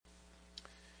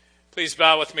Please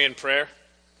bow with me in prayer.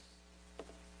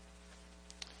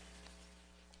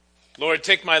 Lord,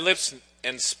 take my lips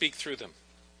and speak through them.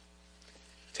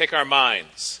 Take our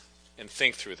minds and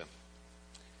think through them.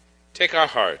 Take our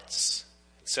hearts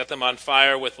and set them on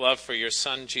fire with love for your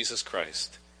Son, Jesus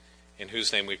Christ, in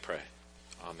whose name we pray.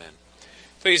 Amen.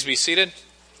 Please be seated.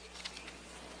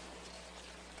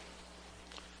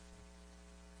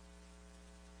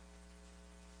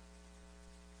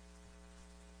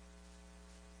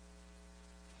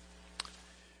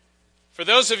 For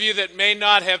those of you that may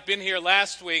not have been here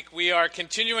last week, we are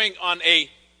continuing on a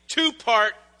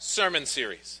two-part sermon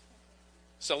series.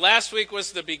 So last week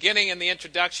was the beginning and the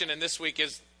introduction, and this week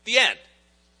is the end.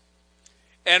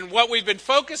 And what we've been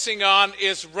focusing on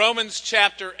is Romans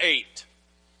chapter 8.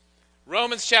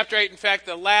 Romans chapter 8, in fact,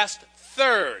 the last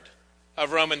third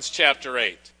of Romans chapter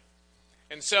 8.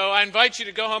 And so I invite you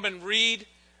to go home and read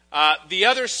the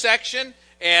other section.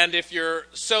 And if you're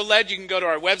so led, you can go to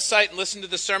our website and listen to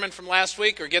the sermon from last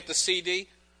week or get the CD.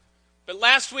 But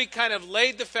last week kind of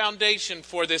laid the foundation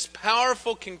for this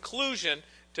powerful conclusion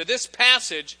to this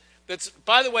passage that's,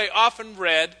 by the way, often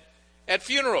read at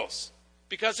funerals,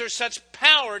 because there's such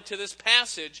power to this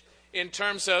passage in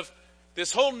terms of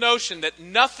this whole notion that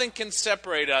nothing can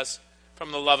separate us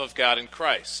from the love of God in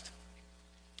Christ.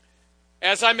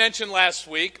 As I mentioned last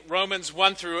week, Romans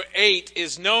 1 through 8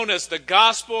 is known as the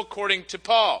gospel according to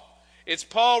Paul. It's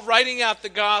Paul writing out the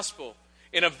gospel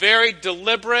in a very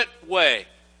deliberate way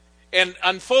and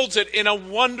unfolds it in a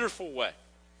wonderful way.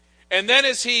 And then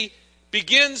as he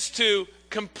begins to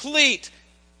complete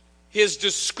his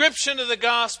description of the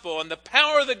gospel and the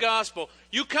power of the gospel,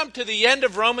 you come to the end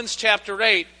of Romans chapter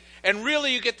 8, and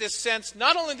really you get this sense,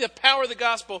 not only the power of the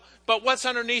gospel, but what's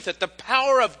underneath it, the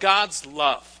power of God's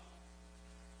love.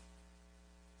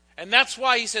 And that's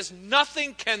why he says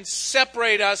nothing can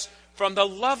separate us from the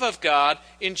love of God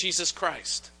in Jesus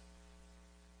Christ.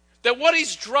 That what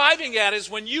he's driving at is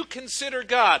when you consider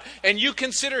God and you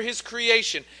consider his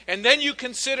creation, and then you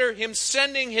consider him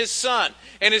sending his Son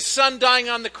and his Son dying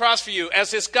on the cross for you as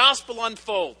his gospel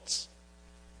unfolds.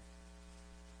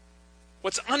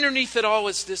 What's underneath it all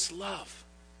is this love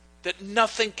that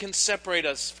nothing can separate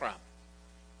us from.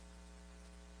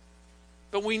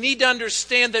 But we need to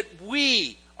understand that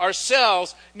we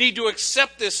ourselves need to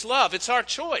accept this love. It's our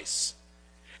choice.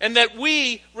 And that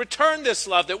we return this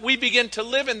love, that we begin to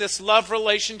live in this love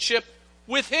relationship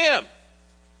with him.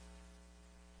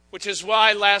 Which is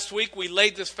why last week we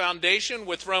laid this foundation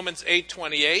with Romans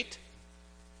 8:28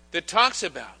 that talks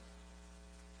about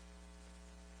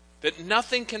that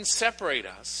nothing can separate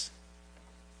us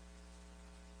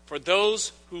for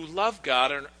those who love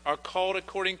God and are called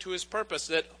according to his purpose,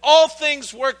 that all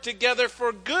things work together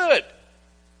for good.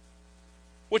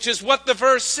 Which is what the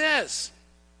verse says.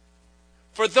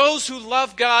 For those who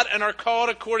love God and are called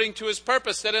according to his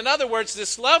purpose. That in other words,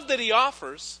 this love that he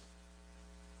offers,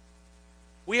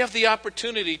 we have the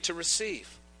opportunity to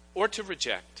receive or to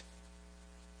reject.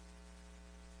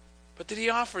 But that he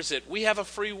offers it. We have a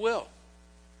free will.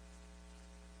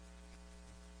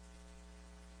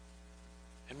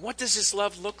 And what does this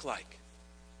love look like?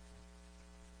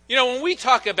 You know, when we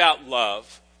talk about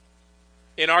love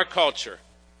in our culture,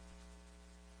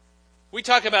 we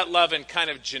talk about love in kind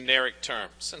of generic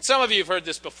terms. And some of you have heard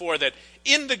this before, that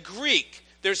in the Greek,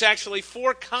 there's actually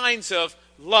 4 kinds of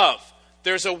love.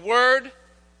 There's a word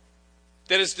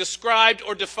that is described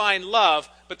or defined love,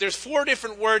 but there's 4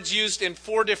 different words used in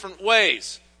 4 different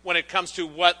ways when it comes to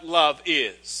what love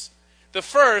is. The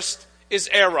first is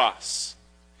eros.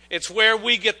 It's where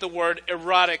we get the word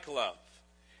erotic love.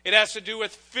 It has to do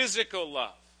with physical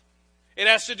love. It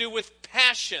has to do with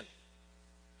passion.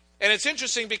 And it's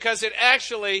interesting because it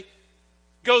actually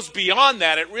goes beyond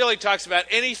that. It really talks about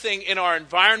anything in our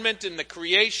environment, in the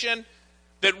creation,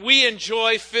 that we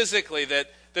enjoy physically,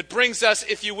 that brings us,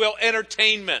 if you will,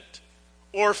 entertainment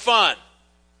or fun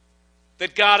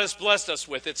that God has blessed us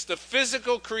with. It's the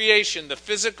physical creation, the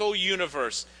physical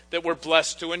universe that we're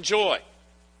blessed to enjoy.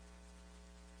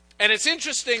 And it's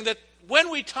interesting that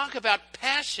when we talk about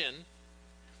passion,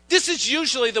 this is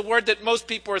usually the word that most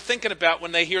people are thinking about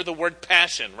when they hear the word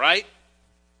passion, right?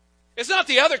 It's not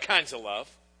the other kinds of love.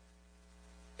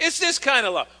 It's this kind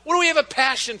of love. What do we have a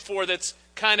passion for that's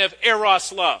kind of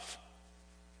eros love?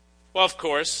 Well, of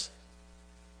course,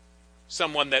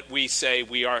 someone that we say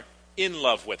we are in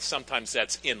love with. Sometimes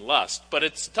that's in lust, but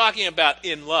it's talking about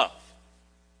in love.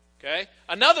 Okay?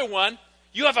 Another one,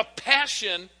 you have a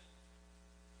passion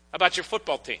about your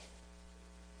football team.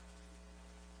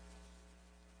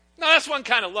 Now, that's one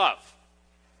kind of love.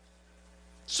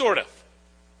 Sort of.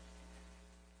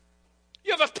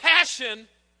 You have a passion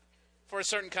for a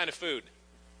certain kind of food.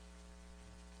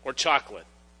 or chocolate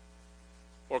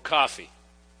or coffee.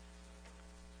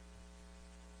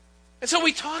 And so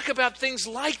we talk about things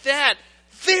like that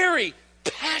very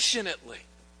passionately.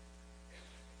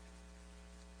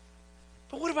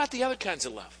 But what about the other kinds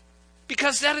of love?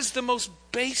 Because that is the most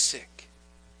basic.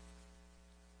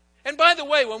 And by the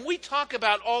way, when we talk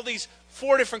about all these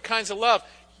 4 different kinds of love,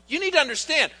 you need to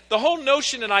understand the whole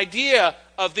notion and idea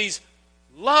of these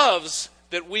loves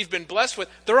that we've been blessed with,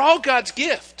 they're all God's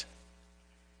gift.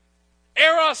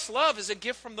 Eros love is a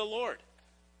gift from the Lord.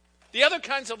 The other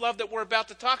kinds of love that we're about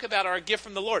to talk about are a gift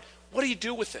from the Lord. What do you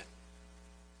do with it?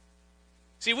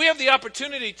 See, we have the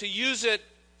opportunity to use it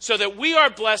so that we are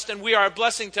blessed and we are a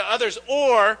blessing to others,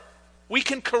 or we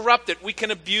can corrupt it, we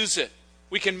can abuse it,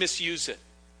 we can misuse it.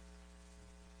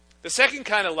 The second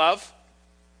kind of love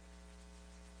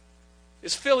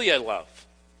is philia love.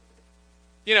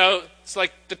 You know, it's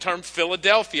like the term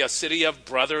Philadelphia, city of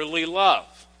brotherly love.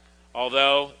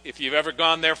 Although, if you've ever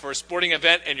gone there for a sporting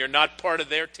event and you're not part of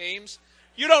their teams,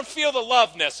 you don't feel the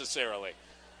love necessarily.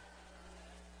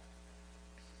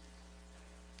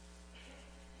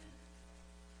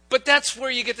 But that's where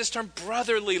you get this term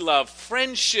brotherly love,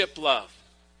 friendship love.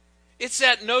 It's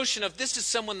that notion of this is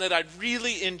someone that I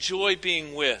really enjoy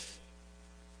being with.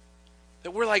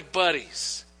 That we're like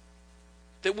buddies.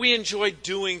 That we enjoy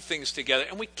doing things together.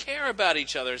 And we care about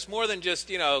each other. It's more than just,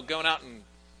 going out and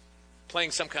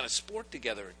playing some kind of sport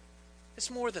together.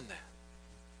 It's more than that.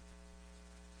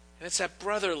 And it's that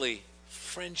brotherly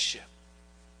friendship.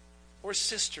 Or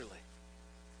sisterly.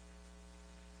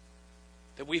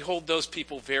 That we hold those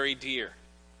people very dear.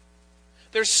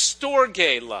 There's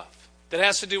storge love that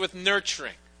has to do with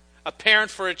nurturing. A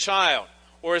parent for a child.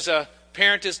 Or as a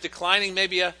parent is declining,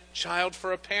 maybe a child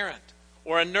for a parent.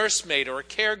 Or a nursemaid or a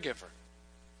caregiver.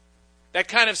 That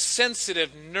kind of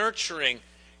sensitive, nurturing,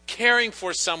 caring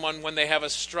for someone when they have a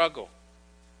struggle.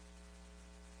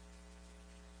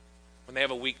 When they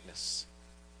have a weakness.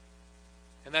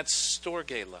 And that's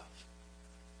storge love.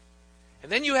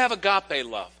 And then you have agape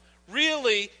love.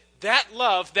 Really, that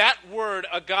love, that word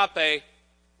agape,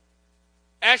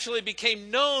 actually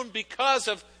became known because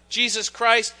of Jesus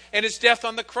Christ and his death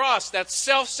on the cross. That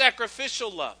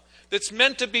self-sacrificial love that's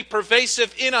meant to be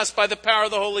pervasive in us by the power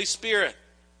of the Holy Spirit.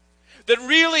 That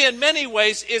really, in many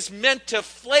ways, is meant to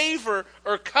flavor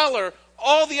or color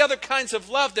all the other kinds of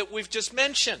love that we've just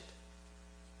mentioned.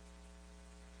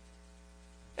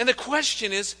 And the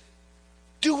question is,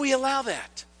 do we allow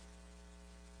that?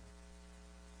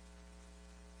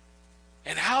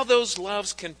 And how those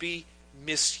loves can be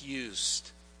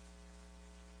misused.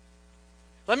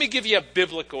 Let me give you a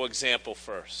biblical example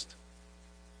first.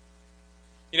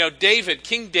 David,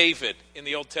 King David in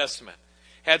the Old Testament,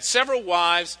 had several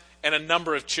wives and a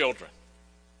number of children.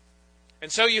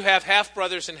 And so you have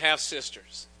half-brothers and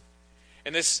half-sisters.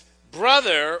 And this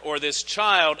brother, or this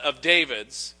child of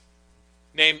David's,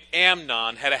 named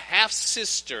Amnon, had a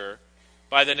half-sister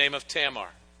by the name of Tamar.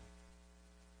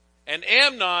 And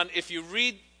Amnon, if you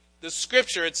read the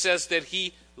scripture, it says that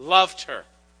he loved her.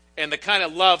 And the kind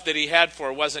of love that he had for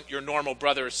her wasn't your normal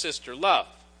brother or sister love.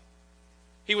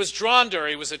 He was drawn to her.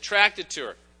 He was attracted to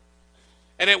her.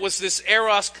 And it was this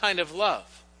eros kind of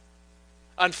love.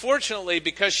 Unfortunately,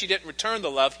 because she didn't return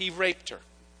the love, he raped her.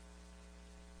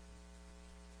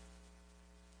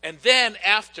 And then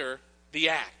after the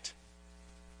act,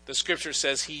 the scripture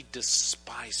says he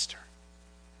despised her.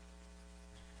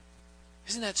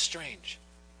 Isn't that strange?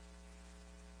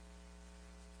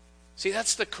 See,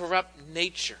 that's the corrupt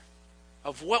nature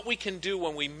of what we can do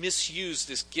when we misuse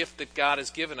this gift that God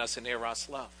has given us in eros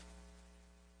love.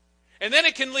 And then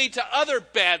it can lead to other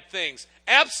bad things.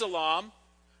 Absalom,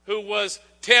 who was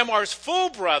Tamar's full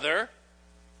brother,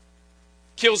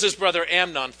 kills his brother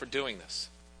Amnon for doing this.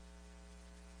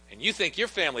 And you think your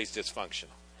family's dysfunctional.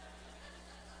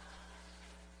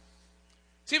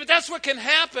 See, but that's what can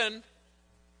happen.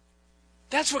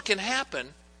 That's what can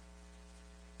happen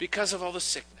because of all the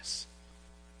sickness.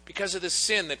 Because of the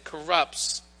sin that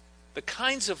corrupts the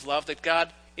kinds of love that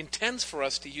God intends for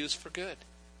us to use for good.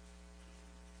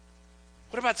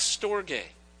 What about storge?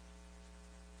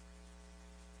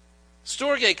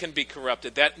 Storge can be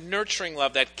corrupted, that nurturing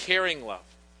love, that caring love.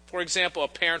 For example, a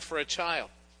parent for a child.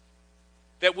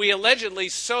 That we allegedly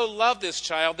so love this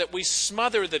child that we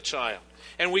smother the child.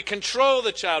 And we control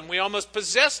the child, and we almost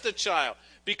possess the child.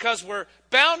 Because we're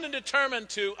bound and determined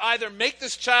to either make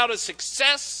this child a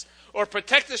success or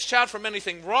protect this child from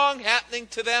anything wrong happening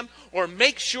to them, or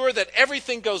make sure that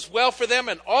everything goes well for them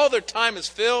and all their time is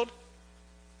filled,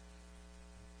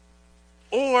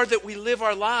 or that we live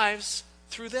our lives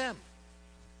through them.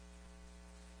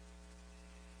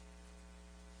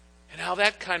 And how how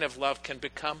that kind of love can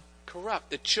become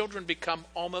corrupt. The children become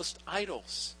almost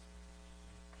idols.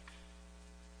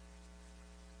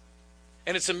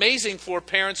 And it's amazing for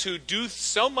parents who do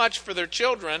so much for their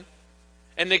children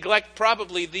and neglect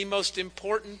probably the most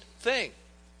important thing.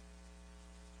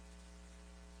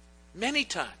 Many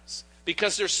times,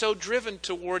 because they're so driven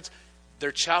towards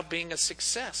their child being a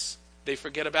success, they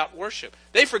forget about worship.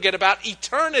 They forget about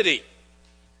eternity.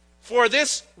 For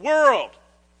this world.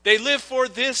 They live for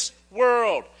this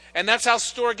world. And that's how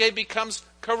Storge becomes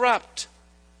corrupt.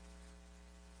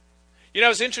 You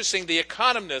know, it's interesting. The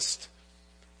Economist,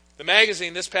 the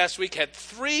magazine this past week, had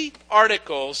 3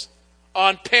 articles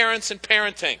on parents and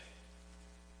parenting.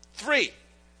 3.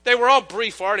 They were all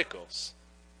brief articles.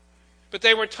 But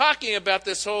they were talking about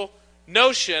this whole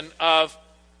notion of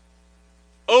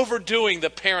overdoing the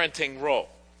parenting role.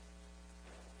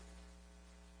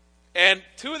 And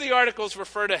 2 of the articles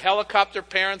refer to helicopter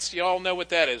parents. You all know what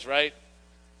that is, right?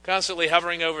 Constantly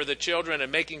hovering over the children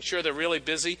and making sure they're really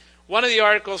busy. One of the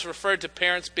articles referred to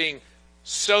parents being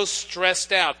so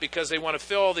stressed out because they want to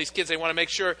fill all these kids. They want to make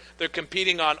sure they're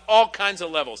competing on all kinds of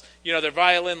levels. You know, their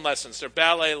violin lessons, their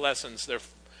ballet lessons,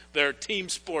 their team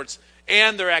sports,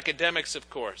 and their academics, of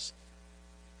course.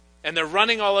 And they're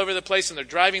running all over the place, and they're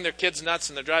driving their kids nuts,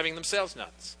 and they're driving themselves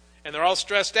nuts. And they're all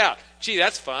stressed out. Gee,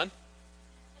 that's fun.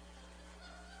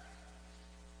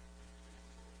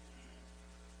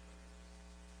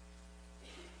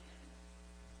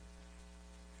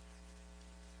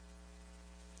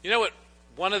 You know what?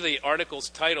 One of the article's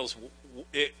titles,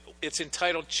 it's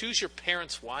entitled, Choose Your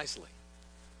Parents Wisely.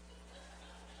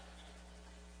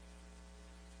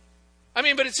 I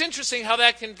mean, but it's interesting how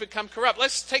that can become corrupt.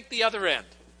 Let's take the other end.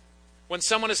 When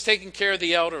someone is taking care of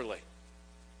the elderly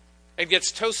and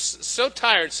gets so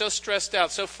tired, so stressed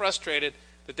out, so frustrated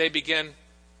that they begin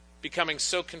becoming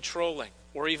so controlling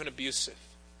or even abusive.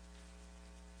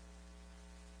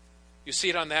 You see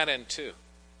it on that end too.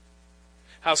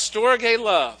 How storge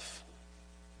love,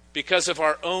 because of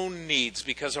our own needs,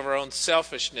 because of our own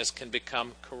selfishness, can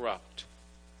become corrupt.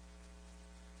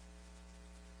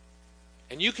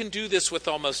 And you can do this with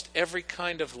almost every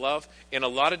kind of love in a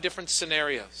lot of different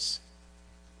scenarios.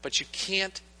 But you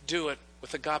can't do it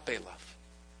with agape love.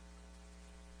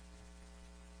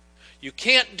 You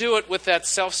can't do it with that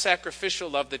self-sacrificial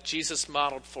love that Jesus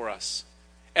modeled for us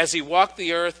as he walked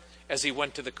the earth, as he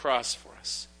went to the cross for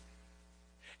us.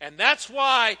 And that's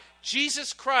why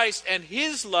Jesus Christ and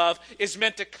his love is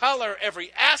meant to color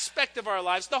every aspect of our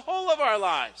lives, the whole of our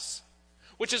lives.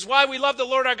 Which is why we love the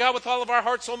Lord our God with all of our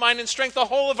heart, soul, mind, and strength, the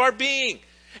whole of our being.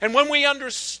 And when we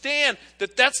understand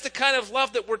that that's the kind of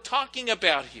love that we're talking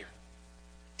about here,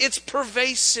 it's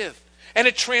pervasive and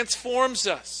it transforms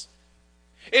us.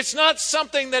 It's not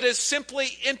something that is simply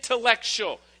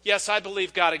intellectual. Yes, I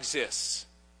believe God exists.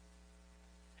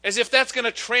 As if that's going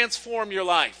to transform your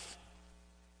life.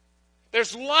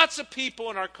 There's lots of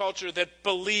people in our culture that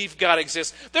believe God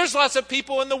exists. There's lots of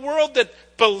people in the world that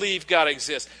believe God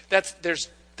exists.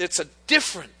 It's a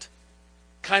different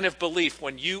kind of belief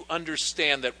when you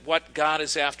understand that what God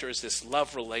is after is this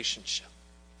love relationship.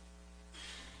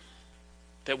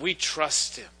 That we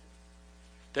trust him.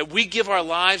 That we give our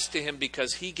lives to him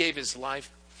because he gave his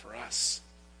life for us.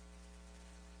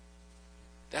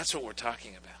 That's what we're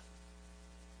talking about.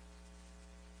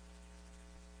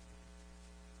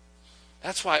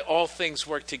 That's why all things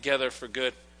work together for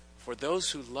good for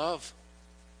those who love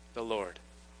the Lord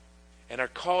and are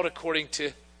called according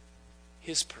to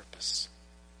his purpose.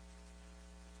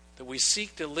 That we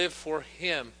seek to live for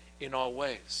him in all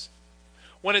ways.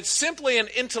 When it's simply an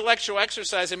intellectual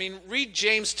exercise, I mean, read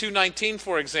James 2:19,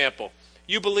 for example.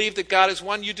 You believe that God is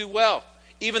one, you do well.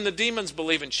 Even the demons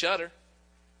believe and shudder.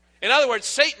 In other words,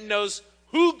 Satan knows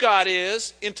who God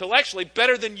is intellectually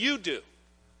better than you do.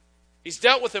 He's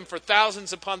dealt with him for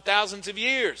thousands upon thousands of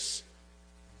years.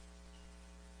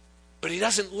 But he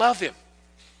doesn't love him.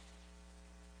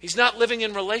 He's not living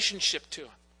in relationship to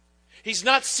him. He's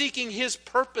not seeking his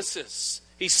purposes.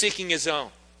 He's seeking his own.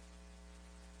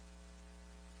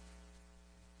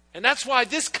 And that's why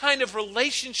this kind of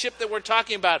relationship that we're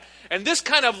talking about, and this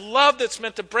kind of love that's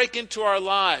meant to break into our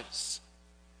lives,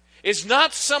 is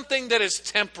not something that is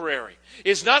temporary.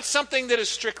 Is not something that is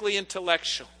strictly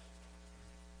intellectual.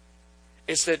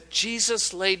 It's that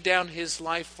Jesus laid down his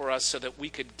life for us so that we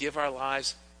could give our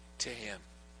lives to him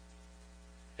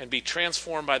and be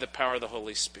transformed by the power of the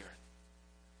Holy Spirit.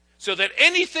 So that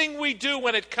anything we do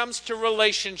when it comes to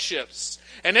relationships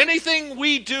and anything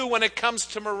we do when it comes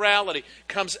to morality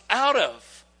comes out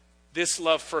of this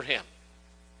love for him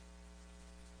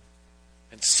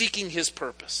and seeking his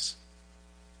purpose.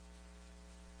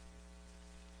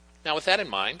 Now, with that in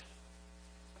mind,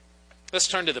 Let's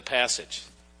turn to the passage.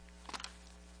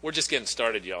 We're just getting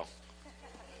started, y'all.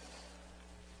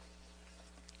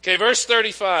 Okay, verse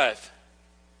 35.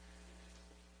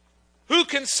 Who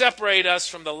can separate us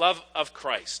from the love of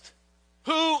Christ?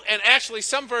 Who, and actually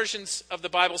some versions of the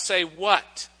Bible say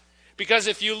what? Because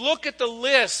if you look at the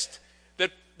list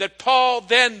that Paul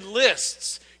then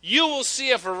lists, you will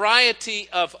see a variety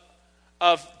of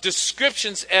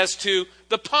descriptions as to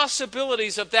the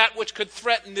possibilities of that which could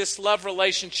threaten this love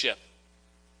relationship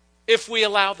if we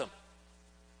allow them.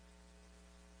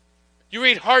 You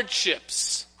read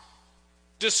hardships,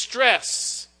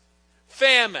 distress,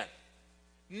 famine,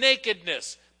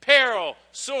 nakedness, peril,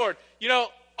 sword. You know,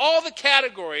 all the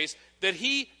categories that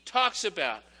he talks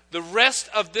about, the rest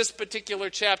of this particular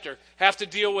chapter have to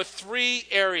deal with three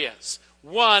areas.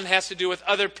 One has to do with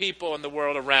other people in the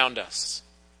world around us.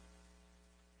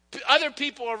 Other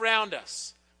people around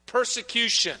us.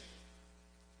 Persecution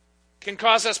can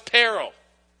cause us peril.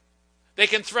 They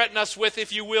can threaten us with,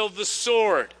 if you will, the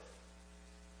sword.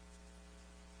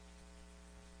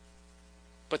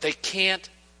 But they can't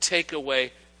take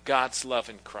away God's love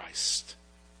in Christ.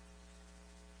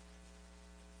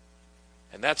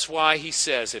 And that's why he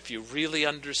says, if you really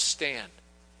understand,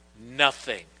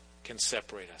 nothing can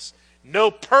separate us.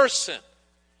 No person,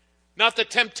 not the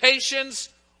temptations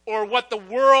or what the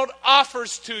world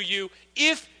offers to you,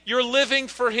 if you're living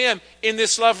for him in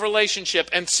this love relationship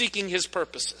and seeking his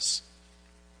purposes.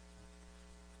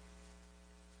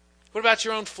 What about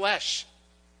your own flesh?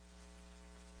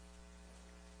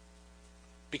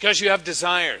 Because you have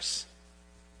desires.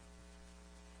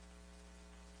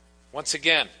 Once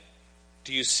again,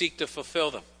 do you seek to fulfill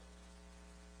them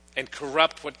and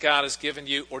corrupt what God has given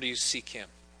you, or do you seek him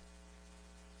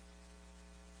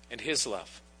and his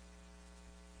love?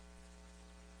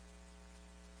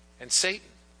 And Satan,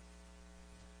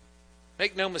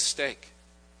 make no mistake,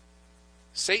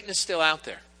 Satan is still out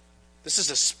there. This is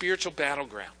a spiritual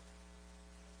battleground.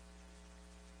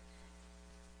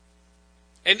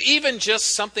 And even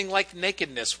just something like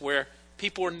nakedness, where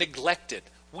people are neglected.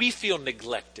 We feel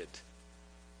neglected.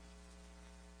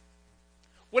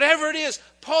 Whatever it is,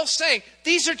 Paul's saying,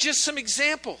 these are just some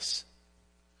examples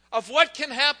of what can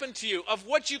happen to you, of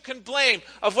what you can blame,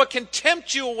 of what can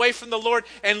tempt you away from the Lord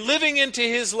and living into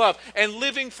his love and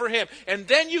living for him. And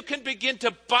then you can begin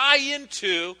to buy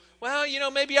into, well, you know,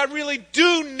 maybe I really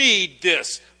do need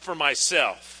this for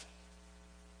myself.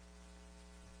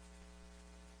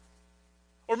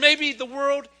 Or maybe the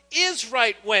world is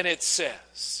right when it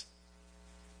says.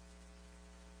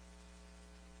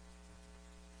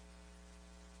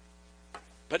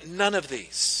 But none of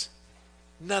these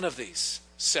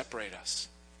separate us.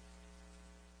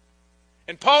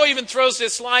 And Paul even throws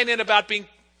this line in about being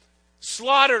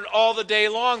slaughtered all the day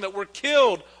long, that we're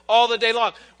killed all the day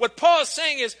long. What Paul is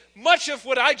saying is, much of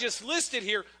what I just listed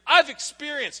here, I've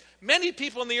experienced. Many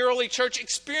people in the early church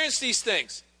experienced these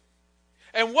things.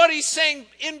 And what he's saying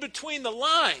in between the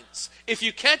lines, if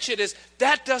you catch it, is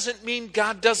that doesn't mean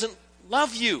God doesn't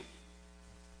love you.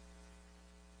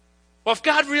 Well, if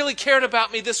God really cared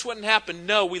about me, this wouldn't happen.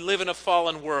 No, we live in a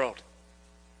fallen world.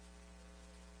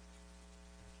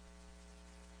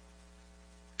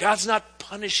 God's not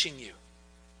punishing you.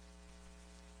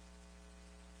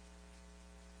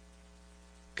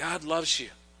 God loves you.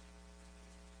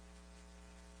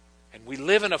 And we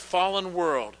live in a fallen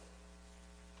world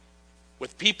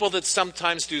with people that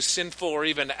sometimes do sinful or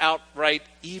even outright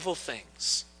evil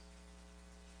things,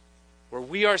 where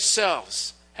we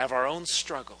ourselves have our own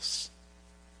struggles.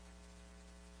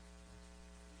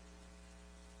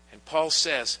 And Paul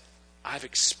says, I've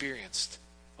experienced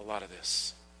a lot of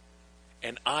this.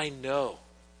 And I know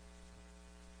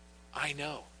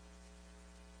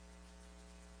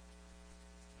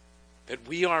that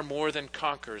we are more than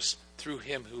conquerors through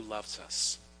him who loves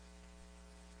us.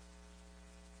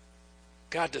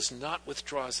 God does not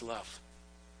withdraw his love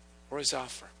or his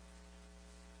offer.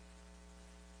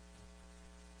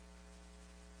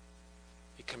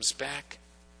 He comes back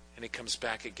and he comes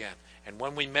back again. And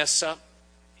when we mess up,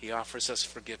 he offers us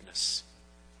forgiveness.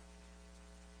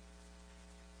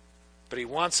 But he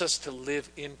wants us to live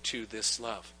into this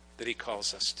love that he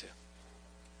calls us to.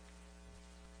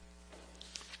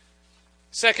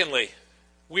 Secondly,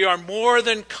 we are more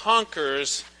than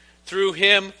conquerors through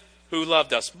him who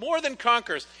loved us. More than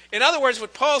conquerors. In other words,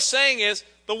 what Paul's saying is,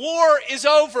 the war is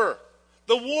over.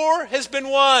 The war has been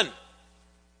won.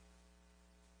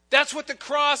 That's what the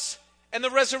cross and the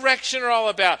resurrection are all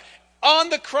about. On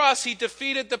the cross, he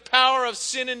defeated the power of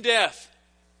sin and death.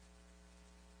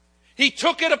 He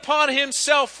took it upon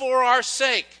himself for our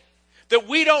sake, that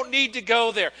we don't need to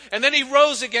go there. And then he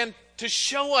rose again to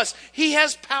show us He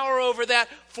has power over that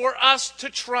for us to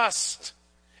trust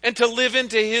and to live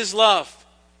into His love.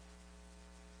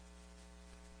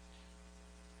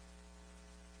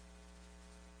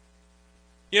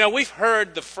 You know, we've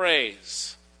heard the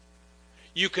phrase,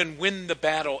 you can win the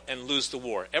battle and lose the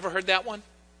war. Ever heard that one?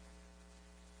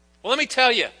 Well, let me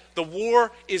tell you, the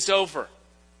war is over.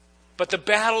 But the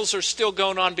battles are still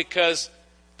going on because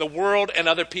the world and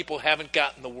other people haven't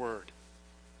gotten the word.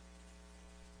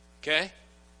 Okay?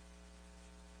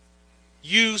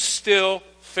 You still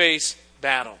face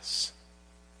battles.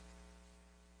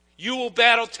 You will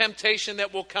battle temptation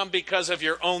that will come because of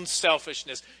your own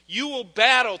selfishness. You will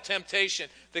battle temptation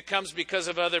that comes because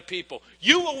of other people.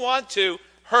 You will want to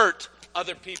hurt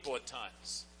other people at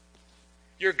times.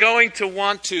 You're going to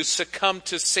want to succumb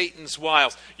to Satan's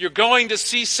wiles. You're going to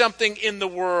see something in the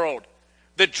world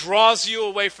that draws you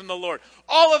away from the Lord.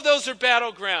 All of those are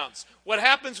battlegrounds. What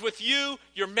happens with you,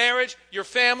 your marriage, your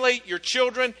family, your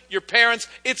children, your parents,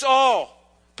 it's all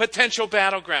potential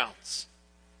battlegrounds.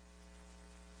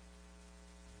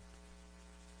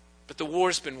 But the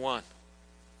war's been won.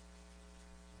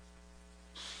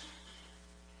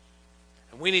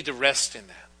 And we need to rest in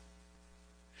that.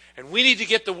 And we need to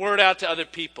get the word out to other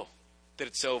people that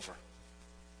it's over.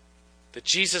 That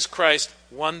Jesus Christ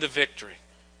won the victory.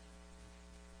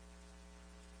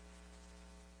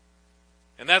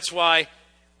 And that's why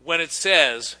when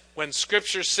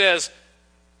Scripture says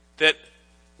that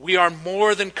we are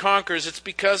more than conquerors, it's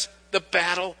because the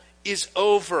battle is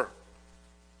over.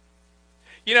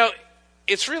 You know,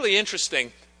 it's really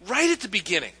interesting. Right at the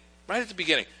beginning,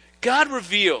 God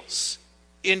reveals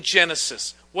in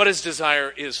Genesis what His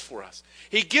desire is for us.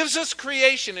 He gives us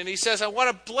creation and He says, I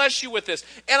want to bless you with this.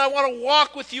 And I want to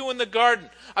walk with you in the garden.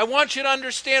 I want you to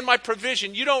understand my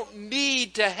provision. You don't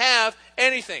need to have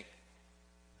anything.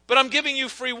 But I'm giving you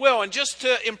free will. And just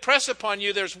to impress upon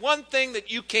you, there's one thing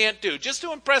that you can't do. Just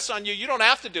to impress on you, you don't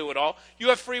have to do it all. You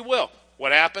have free will.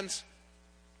 What happens?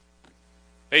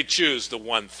 They choose the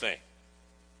one thing.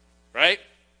 Right?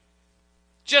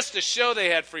 Just to show they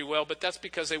had free will, but that's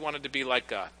because they wanted to be like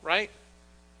God. Right?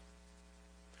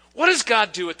 What does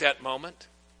God do at that moment?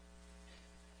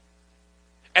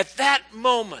 At that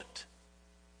moment,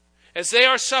 as they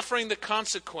are suffering the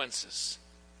consequences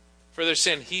for their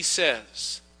sin, He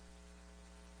says,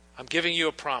 I'm giving you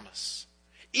a promise.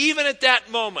 Even at that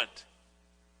moment,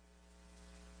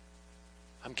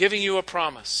 I'm giving you a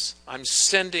promise. I'm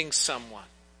sending someone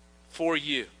for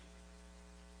you.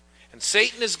 And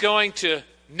Satan is going to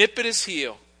nip at his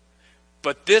heel,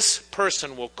 but this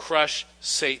person will crush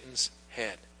Satan's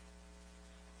head.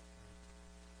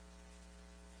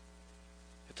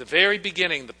 At the very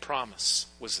beginning, the promise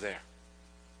was there.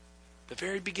 The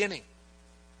very beginning.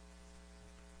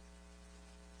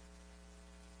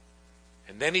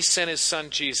 And then He sent His Son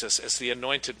Jesus as the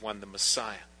anointed one, the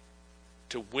Messiah,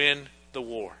 to win the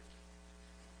war.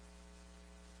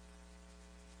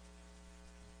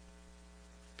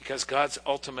 Because God's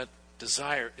ultimate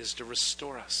desire is to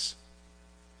restore us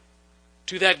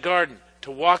to that garden,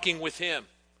 to walking with Him,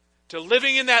 to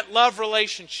living in that love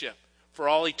relationship for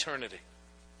all eternity.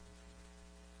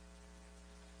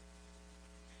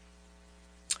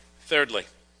 Thirdly,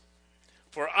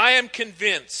 for I am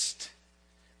convinced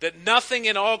that nothing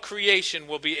in all creation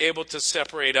will be able to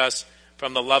separate us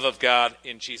from the love of God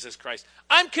in Jesus Christ.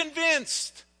 I'm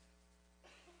convinced.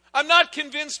 I'm not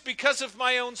convinced because of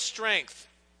my own strength.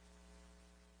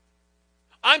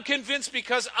 I'm convinced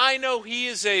because I know He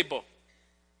is able.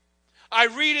 I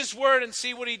read His Word and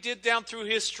see what He did down through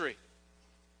history.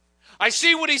 I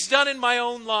see what He's done in my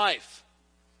own life.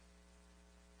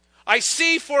 I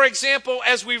see, for example,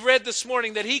 as we read this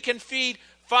morning, that He can feed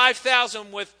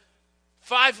 5,000 with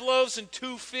 5 loaves and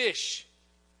 2 fish.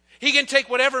 He can take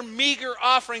whatever meager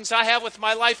offerings I have with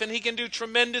my life and He can do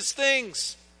tremendous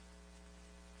things.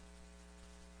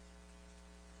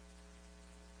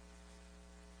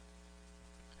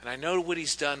 And I know what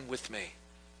He's done with me.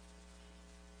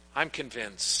 I'm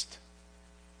convinced.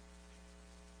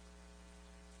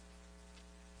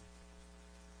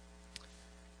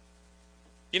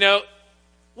 You know,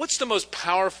 what's the most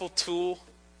powerful tool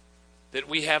that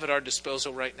we have at our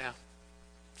disposal right now?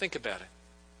 Think about it.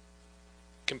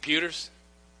 Computers?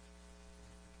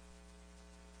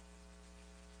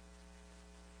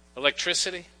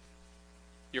 Electricity?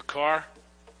 Your car?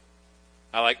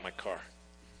 I like my car.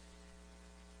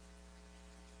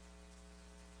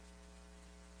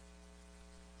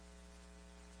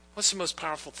 What's the most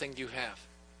powerful thing you have?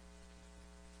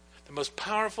 The most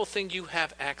powerful thing you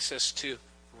have access to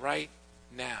right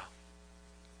now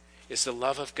is the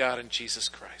love of God in Jesus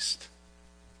Christ.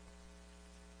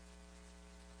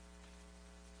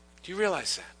 Do you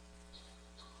realize that?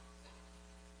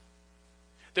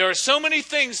 There are so many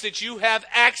things that you have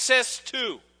access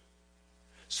to.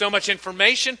 So much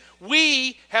information.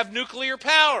 We have nuclear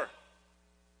power.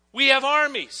 We have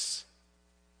armies.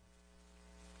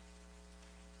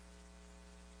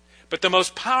 But the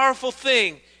most powerful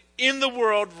thing in the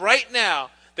world right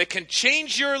now that can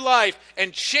change your life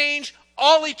and change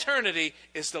all eternity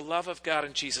is the love of God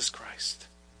in Jesus Christ.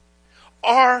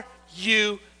 Are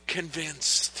you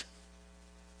convinced?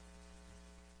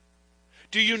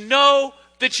 Do you know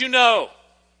that you know?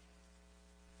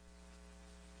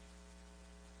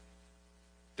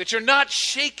 That you're not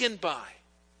shaken by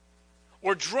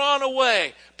or drawn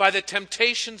away by the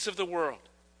temptations of the world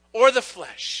or the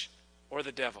flesh or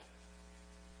the devil.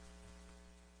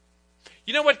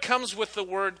 You know what comes with the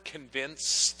word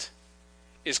convinced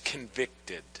is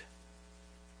convicted.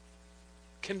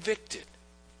 Convicted.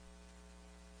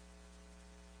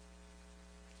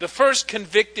 The first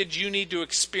convicted you need to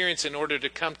experience in order to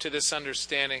come to this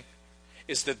understanding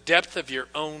is the depth of your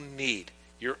own need,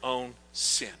 your own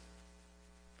sin.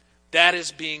 That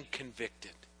is being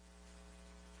convicted.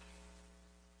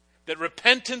 That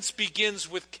repentance begins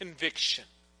with conviction.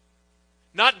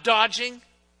 Not dodging,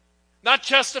 not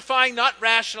justifying, not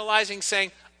rationalizing,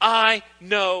 saying, I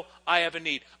know I have a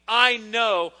need. I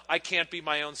know I can't be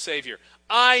my own Savior.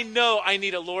 I know I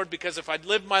need a Lord because if I'd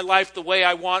lived my life the way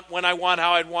I want, when I want,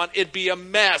 how I'd want, it'd be a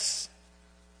mess.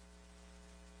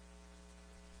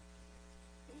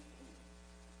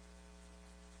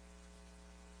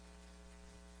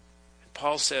 And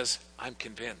Paul says, I'm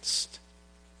convinced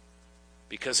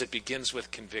because it begins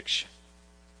with conviction.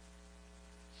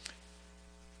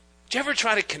 Do you ever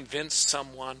try to convince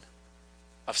someone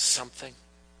of something?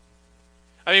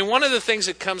 I mean, one of the things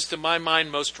that comes to my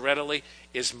mind most readily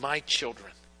is my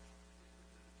children.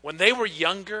 When they were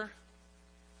younger,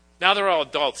 now they're all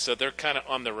adults, so they're kind of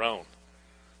on their own.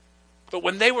 But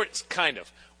when they were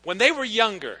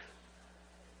younger,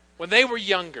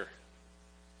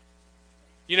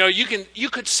 you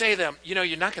could say to them,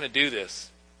 you're not going to do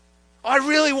this. Oh, I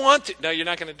really want to. No, you're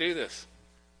not going to do this.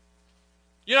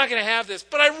 You're not going to have this,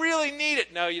 but I really need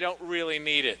it. No, you don't really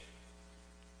need it.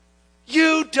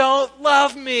 You don't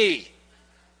love me.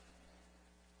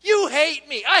 You hate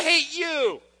me. I hate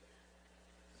you.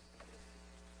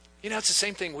 It's the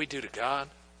same thing we do to God.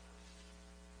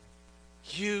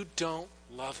 You don't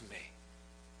love me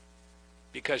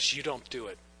because you don't do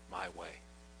it my way.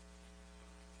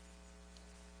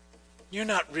 You're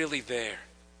not really there.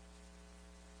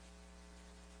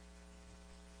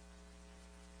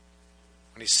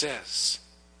 When he says,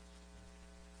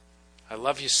 I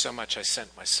love you so much I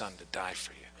sent my son to die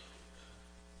for you.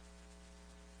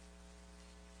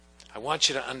 I want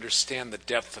you to understand the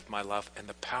depth of my love and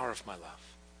the power of my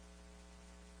love.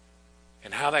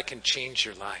 And how that can change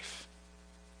your life.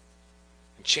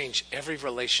 And change every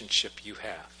relationship you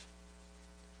have.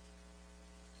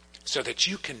 So that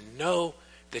you can know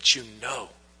that you know.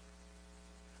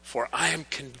 For I am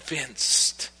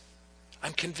convinced.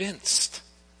 I'm convinced.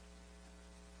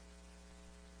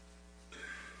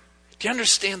 Do you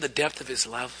understand the depth of his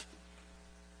love?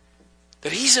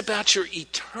 That he's about your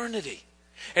eternity.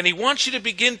 And he wants you to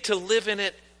begin to live in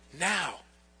it now.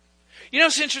 You know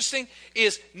what's interesting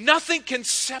is nothing can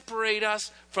separate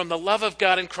us from the love of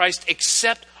God in Christ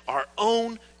except our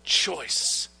own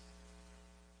choice.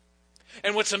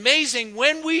 And what's amazing,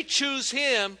 when we choose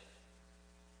him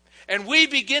and we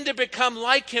begin to become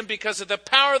like him because of the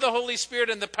power of the Holy Spirit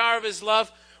and the power of his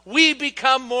love, we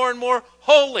become more and more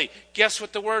holy. Guess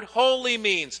what the word holy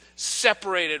means?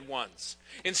 Separated ones.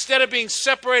 Instead of being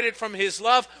separated from his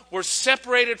love, we're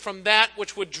separated from that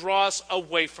which would draw us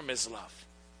away from his love.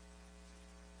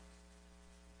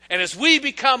 And as we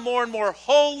become more and more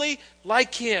holy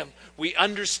like him, we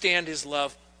understand his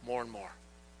love more and more.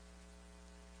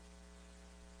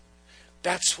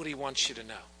 That's what he wants you to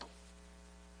know.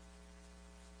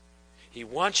 He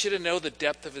wants you to know the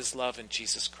depth of his love in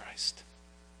Jesus Christ.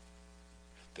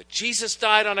 That Jesus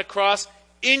died on a cross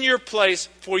in your place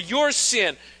for your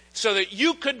sin so that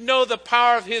you could know the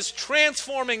power of his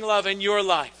transforming love in your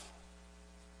life.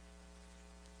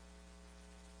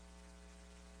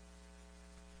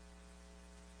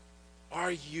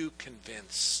 Are you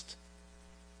convinced?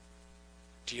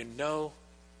 Do you know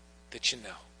that you know?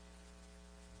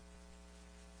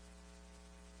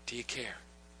 Do you care?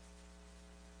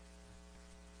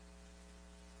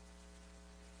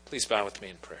 Please bow with me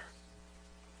in prayer.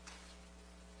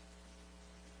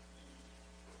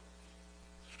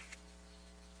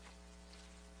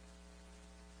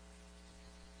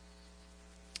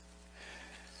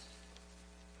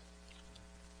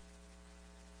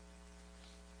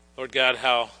 Lord God,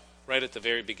 how right at the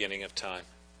very beginning of time,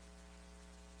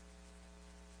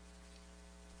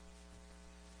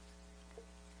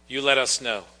 you let us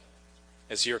know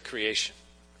as your creation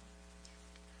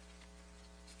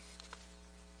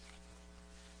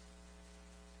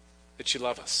that you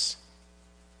love us,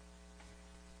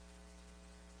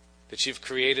 that you've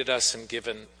created us and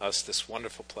given us this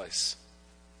wonderful place.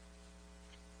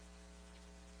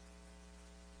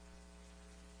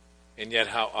 And yet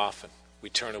how often we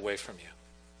turn away from you.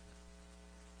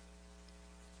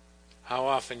 How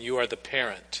often you are the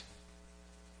parent,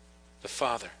 the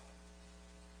father,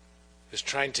 who's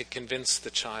trying to convince the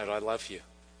child, I love you,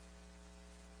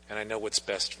 and I know what's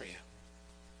best for you.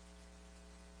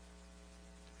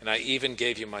 And I even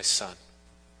gave you my son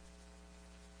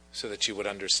so that you would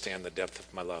understand the depth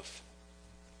of my love.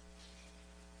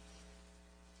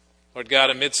 Lord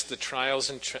God, amidst the trials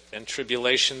and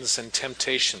tribulations and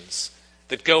temptations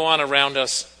that go on around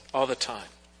us all the time,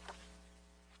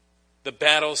 the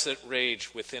battles that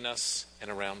rage within us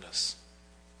and around us,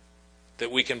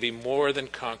 that we can be more than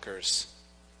conquerors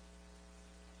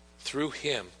through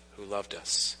him who loved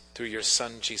us, through your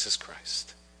Son, Jesus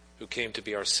Christ, who came to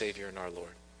be our Savior and our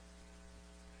Lord.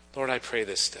 Lord, I pray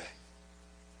this day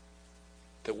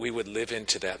that we would live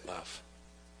into that love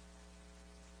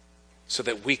so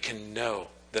that we can know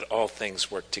that all things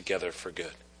work together for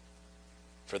good,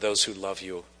 for those who love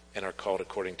you and are called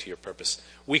according to your purpose.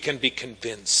 We can be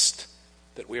convinced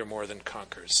that we are more than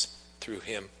conquerors through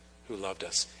him who loved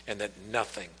us, and that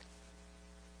nothing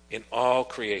in all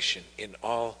creation, in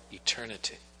all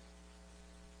eternity,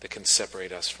 that can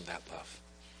separate us from that love.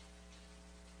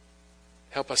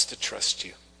 Help us to trust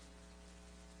you,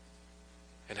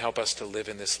 and help us to live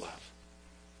in this love.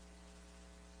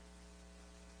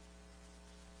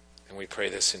 And we pray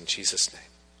this in Jesus' name.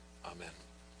 Amen.